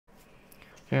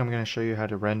Okay, I'm going to show you how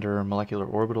to render molecular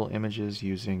orbital images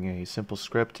using a simple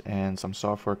script and some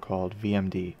software called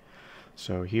VMD.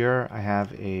 So here I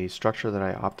have a structure that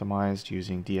I optimized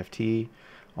using DFT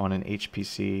on an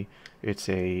HPC. It's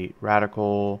a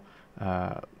radical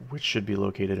which should be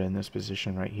located in this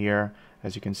position right here.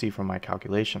 As you can see from my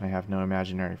calculation, I have no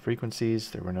imaginary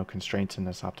frequencies. There were no constraints in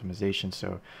this optimization,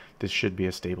 so this should be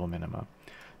a stable minima.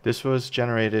 This was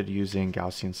generated using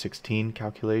Gaussian 16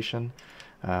 calculation.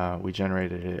 We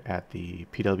generated it at the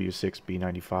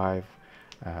PW6B95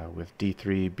 with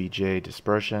D3BJ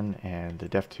dispersion and the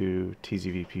Def2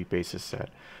 TZVP basis set.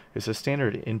 It's a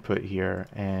standard input here,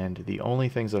 and the only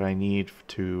things that I need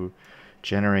to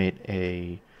generate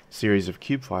a series of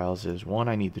cube files is one,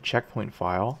 I need the checkpoint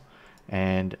file,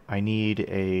 and I need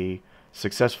a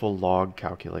successful log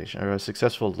calculation, or a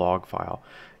successful log file.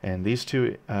 And these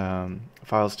two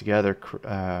files together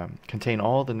contain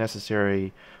all the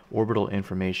necessary orbital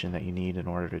information that you need in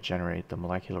order to generate the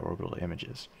molecular orbital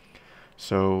images.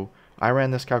 So I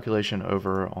ran this calculation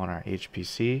over on our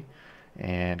HPC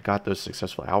and got those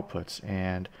successful outputs.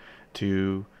 And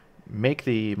to make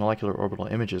the molecular orbital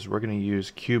images, we're going to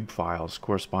use cube files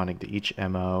corresponding to each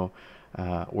MO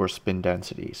or spin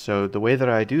density. So the way that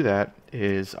I do that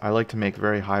is I like to make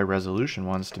very high resolution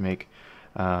ones to make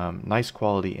nice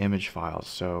quality image files.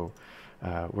 So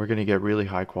we're going to get really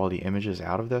high quality images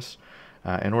out of this.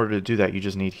 In order to do that, you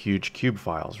just need huge cube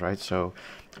files, right? So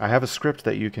I have a script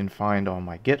that you can find on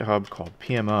my GitHub called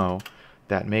pMO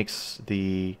that makes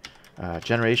the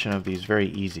generation of these very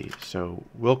easy. So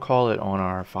we'll call it on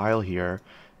our file here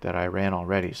that I ran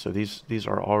already. So these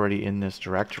are already in this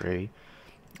directory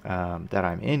that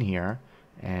I'm in here,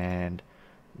 and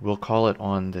we'll call it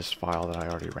on this file that I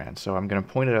already ran. So I'm going to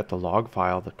point it at the log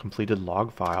file, the completed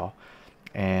log file,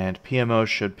 and pMO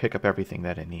should pick up everything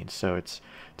that it needs. So it's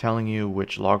telling you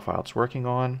which log file it's working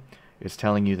on, it's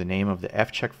telling you the name of the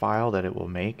fcheck file that it will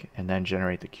make and then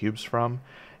generate the cubes from,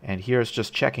 and here it's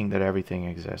just checking that everything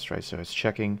exists, right? So it's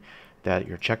checking that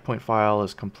your checkpoint file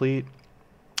is complete,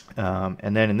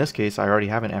 and then in this case I already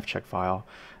have an fcheck file,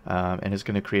 and it's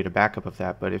going to create a backup of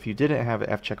that. But if you didn't have an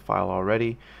fcheck file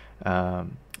already,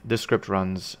 this script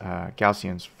runs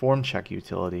Gaussian's form check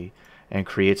utility and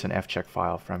creates an fcheck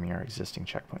file from your existing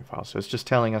checkpoint file. So it's just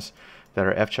telling us that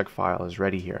our fcheck file is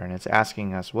ready here, and it's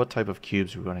asking us what type of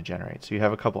cubes we want to generate. So you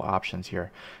have a couple options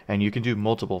here, and you can do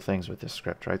multiple things with this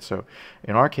script, right? So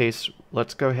in our case,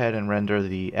 let's go ahead and render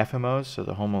the FMOs, so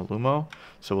the HOMO LUMO.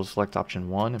 So we'll select option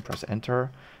 1 and press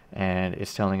enter, and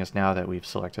it's telling us now that we've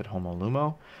selected HOMO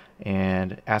LUMO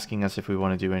and asking us if we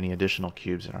want to do any additional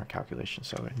cubes in our calculation.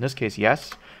 So in this case,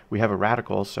 yes, we have a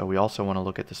radical, so we also want to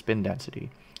look at the spin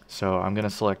density. So I'm going to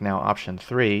select now option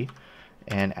 3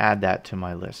 and add that to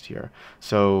my list here.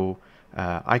 So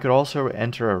I could also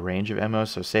enter a range of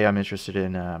MOs. So say I'm interested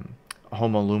in HOMO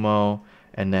LUMO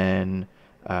and then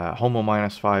HOMO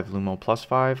 -5, LUMO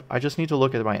 +5. I just need to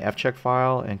look at my fcheck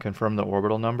file and confirm the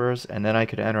orbital numbers, and then I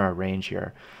could enter a range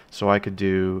here. So I could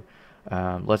do,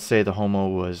 let's say the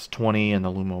HOMO was 20 and the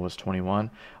LUMO was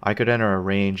 21. I could enter a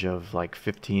range of like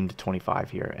 15 to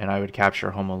 25 here, and I would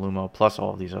capture HOMO LUMO plus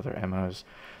all of these other MOs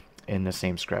in the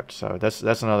same script. So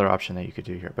that's another option that you could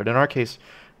do here. But in our case,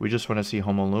 we just want to see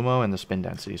HOMO LUMO and the spin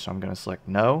density. So I'm going to select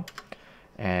no.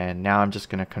 And now I'm just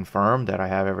going to confirm that I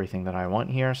have everything that I want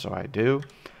here. So I do.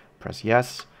 Press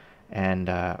yes. And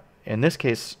in this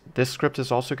case, this script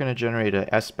is also going to generate a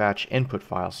sbatch input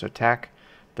file. So TAC,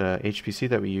 the HPC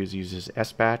that we use, uses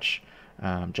sbatch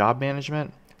job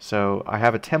management. So I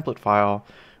have a template file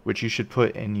which you should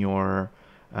put in your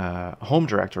home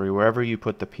directory, wherever you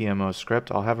put the pMO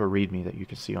script. I'll have a README that you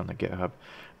can see on the GitHub,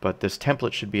 but this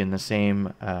template should be in the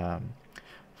same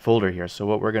folder here. So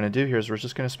what we're going to do here is we're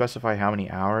just going to specify how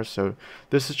many hours. So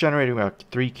this is generating about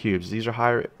 3 cubes. These are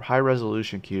high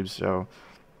resolution cubes, so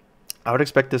I would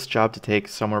expect this job to take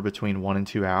somewhere between 1 and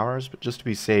 2 hours, but just to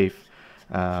be safe,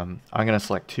 I'm going to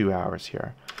select 2 hours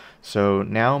here. So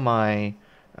now my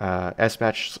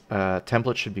sbatch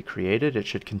template should be created. It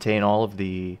should contain all of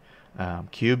the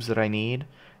cubes that I need,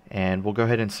 and we'll go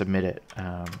ahead and submit it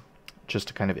just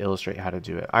to kind of illustrate how to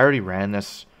do it. I already ran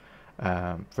this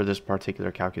for this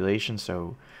particular calculation,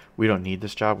 so we don't need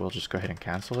this job. We'll just go ahead and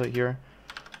cancel it here.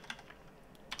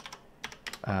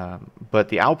 But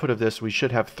the output of this, we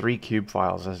should have 3 cube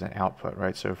files as an output,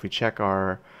 right? So if we check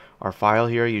our file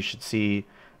here, you should see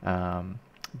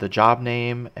the job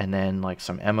name and then like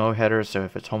some MO headers. So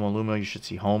if it's HOMO LUMO, you should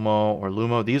see HOMO or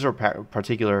LUMO. These are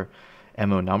particular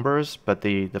MO numbers, but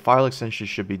the file extension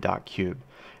should be .cube.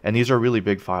 And these are really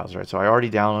big files, right? So I already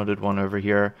downloaded one over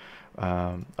here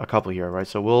a couple here, right?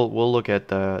 So we'll look at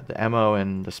the MO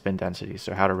and the spin density,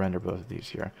 so how to render both of these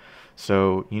here.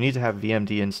 So you need to have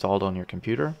VMD installed on your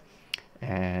computer,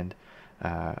 and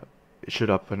it should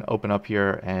open up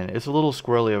here, and it's a little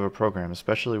squirrely of a program,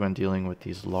 especially when dealing with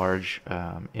these large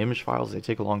image files. They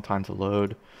take a long time to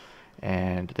load,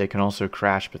 and they can also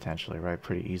crash potentially, right,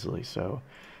 pretty easily. So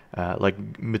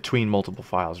like between multiple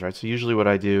files, right? So usually what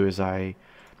I do is I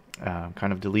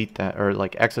kind of delete that, or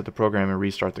like exit the program and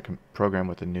restart the program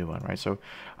with a new one, right? So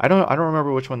I don't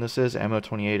remember which one this is.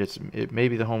 MO28. It may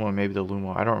be the home one, maybe the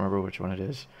Lumo. I don't remember which one it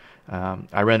is.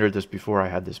 I rendered this before I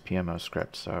had this pMO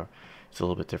script, so it's a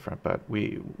little bit different. But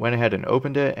we went ahead and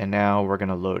opened it, and now we're going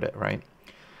to load it, right?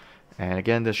 And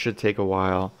again, this should take a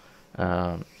while,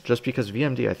 just because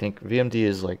VMD. I think VMD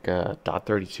is like a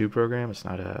 .32 program. It's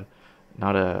not a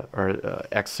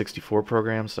x64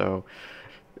 program, so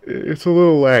it's a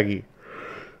little laggy.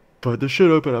 But this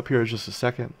should open up here in just a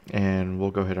second, and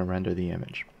we'll go ahead and render the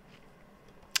image.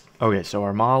 Okay, so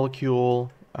our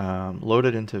molecule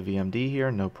loaded into VMD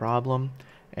here, no problem.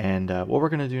 And what we're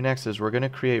going to do next is we're going to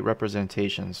create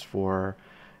representations for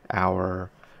our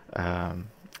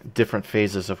different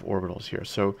phases of orbitals here.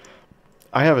 So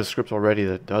I have a script already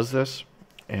that does this,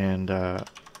 and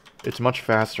it's much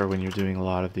faster when you're doing a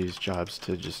lot of these jobs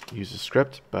to just use a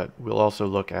script, but we'll also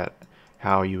look at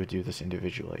how you would do this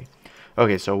individually.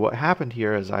 Okay, so what happened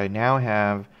here is I now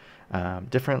have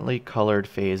differently colored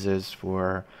phases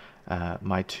for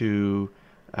my two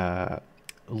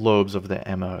lobes of the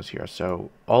MOs here. So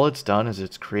all it's done is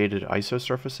it's created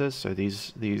isosurfaces. So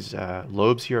these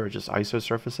lobes here are just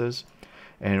isosurfaces,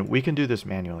 and we can do this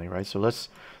manually, right? So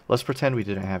let's pretend we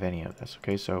didn't have any of this.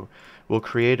 Okay, so we'll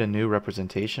create a new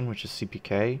representation, which is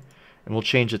CPK, and we'll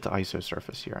change it to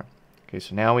isosurface here. Okay,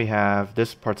 so now we have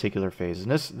this particular phase, and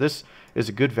this is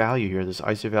a good value here. This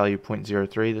ISO value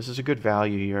 0.03. This is a good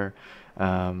value here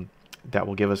that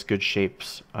will give us good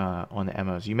shapes on the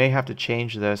MOs. You may have to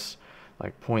change this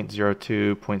like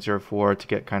 0.02, 0.04 to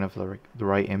get kind of the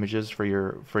right images for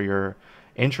your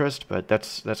interest, but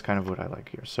that's kind of what I like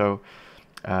here. So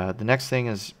the next thing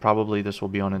is probably this will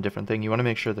be on a different thing. You want to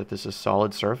make sure that this is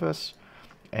solid surface,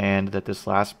 and that this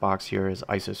last box here is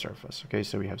isosurface. Okay,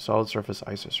 so we have solid surface,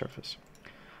 isosurface.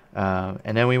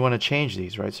 And then we want to change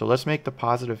these, right? So let's make the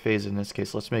positive phase, in this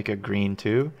case, let's make a green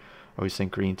 2. I always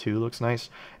think green 2 looks nice.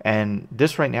 And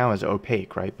this right now is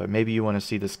opaque, right? But maybe you want to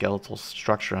see the skeletal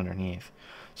structure underneath.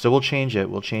 So we'll change it.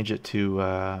 We'll change it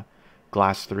to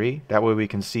glass 3. That way we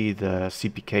can see the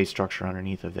CPK structure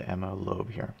underneath of the MO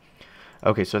lobe here.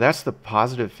 Okay, so that's the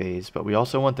positive phase, but we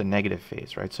also want the negative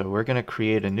phase, right? So we're going to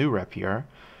create a new rep here,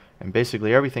 and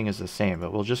basically everything is the same,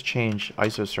 but we'll just change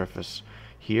isosurface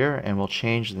here, and we'll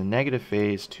change the negative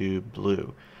phase to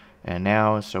blue. And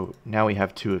now we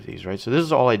have 2 of these, right? So this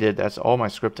is all I did. That's all my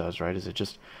script does, right? Is it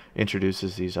just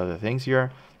introduces these other things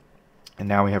here, and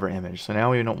now we have our image. So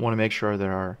now we don't want to make sure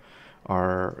that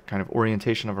our kind of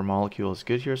orientation of our molecule is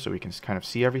good here, so we can kind of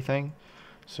see everything.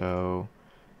 So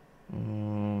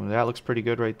that looks pretty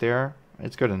good right there.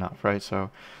 It's good enough, right? So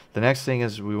the next thing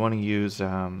is we want to use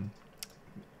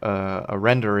a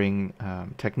rendering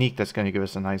technique that's going to give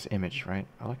us a nice image, right?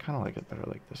 I kind of like it better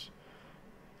like this.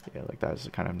 Yeah, like that is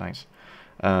kind of nice.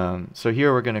 So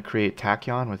here we're going to create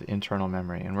tachyon with internal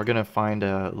memory, and we're going to find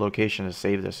a location to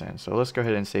save this in. So let's go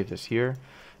ahead and save this here,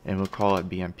 and we'll call it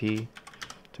BMP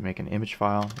to make an image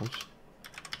file. Oops.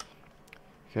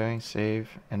 Okay,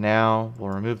 save, and now we'll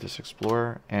remove this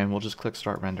explorer, and we'll just click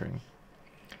start rendering.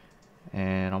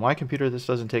 And on my computer this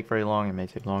doesn't take very long. It may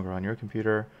take longer on your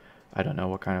computer. I don't know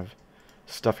what kind of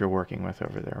stuff you're working with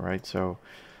over there, right? So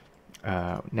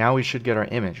now we should get our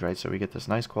image, right? So we get this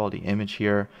nice quality image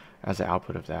here as the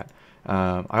output of that.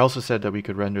 I also said that we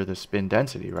could render the spin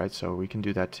density, right? So we can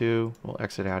do that too. We'll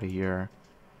exit out of here.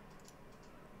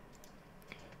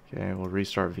 Okay, we'll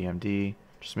restart VMD.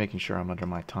 Just making sure I'm under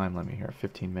my time limit here,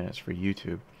 15 minutes for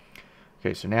YouTube.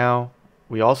 Okay, so now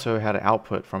we also had an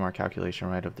output from our calculation,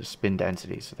 right, of the spin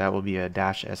density. So that will be a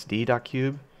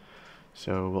 -sd.cube.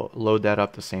 So we'll load that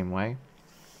up the same way.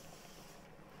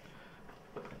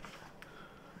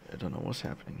 I don't know what's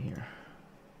happening here.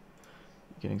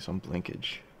 Getting some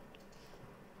blinkage.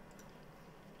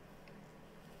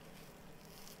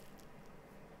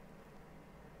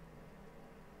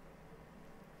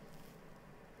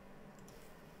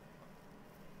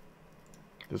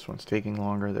 This one's taking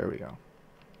longer. There we go.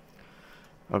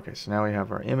 Okay, so now we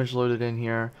have our image loaded in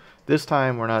here. This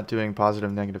time we're not doing positive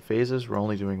and negative phases. We're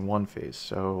only doing one phase.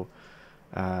 So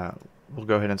we'll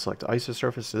go ahead and select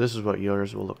isosurface. So this is what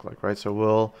yours will look like, right? So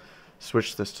we'll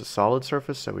switch this to solid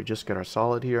surface. So we just get our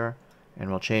solid here, and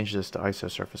we'll change this to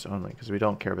isosurface only because we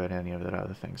don't care about any of that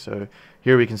other thing. So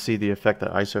here we can see the effect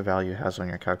that ISO value has on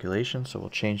your calculation. So we'll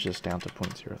change this down to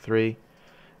 0.03,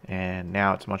 and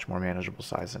now it's much more manageable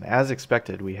size. And as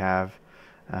expected, we have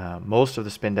most of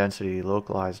the spin density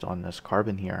localized on this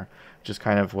carbon here, which is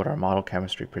kind of what our model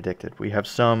chemistry predicted. We have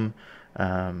some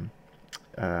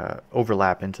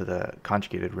overlap into the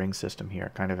conjugated ring system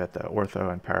here, kind of at the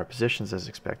ortho and para positions as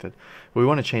expected. But we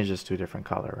want to change this to a different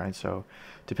color, right? So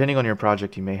depending on your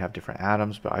project, you may have different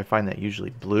atoms, but I find that usually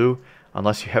blue,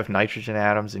 unless you have nitrogen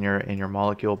atoms in your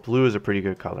molecule, blue is a pretty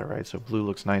good color, right? So blue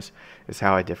looks nice is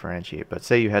how I differentiate. But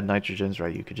say you had nitrogens,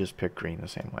 right? You could just pick green the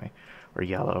same way, or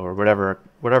yellow, or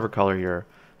whatever color you're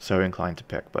so inclined to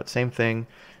pick. But same thing,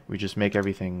 we just make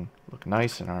everything look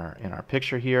nice in our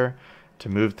picture here. To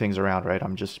move things around, right,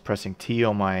 I'm just pressing T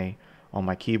on my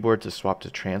keyboard to swap to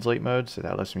translate mode, so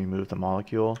that lets me move the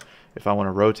molecule. If I want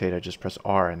to rotate, I just press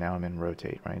R, and now I'm in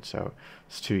rotate, right? So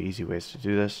it's two easy ways to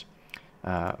do this.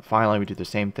 Finally, we do the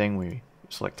same thing. We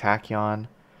select tachyon.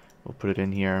 We'll put it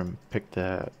in here and pick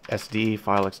the SD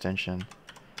file extension.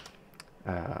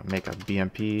 Make a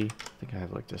BMP. I think I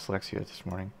have like dyslexia this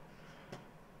morning.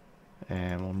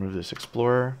 And we'll move this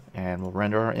explorer, and we'll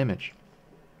render our image.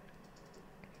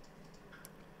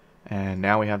 And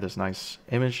now we have this nice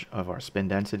image of our spin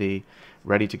density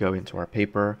ready to go into our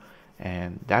paper.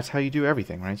 And that's how you do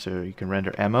everything, right? So you can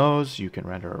render MOs, you can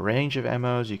render a range of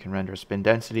MOs, you can render spin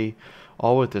density,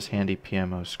 all with this handy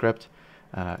pMO script.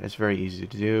 It's very easy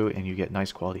to do, and you get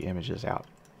nice quality images out.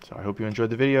 So I hope you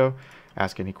enjoyed the video.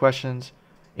 Ask any questions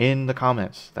in the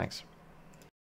comments. Thanks.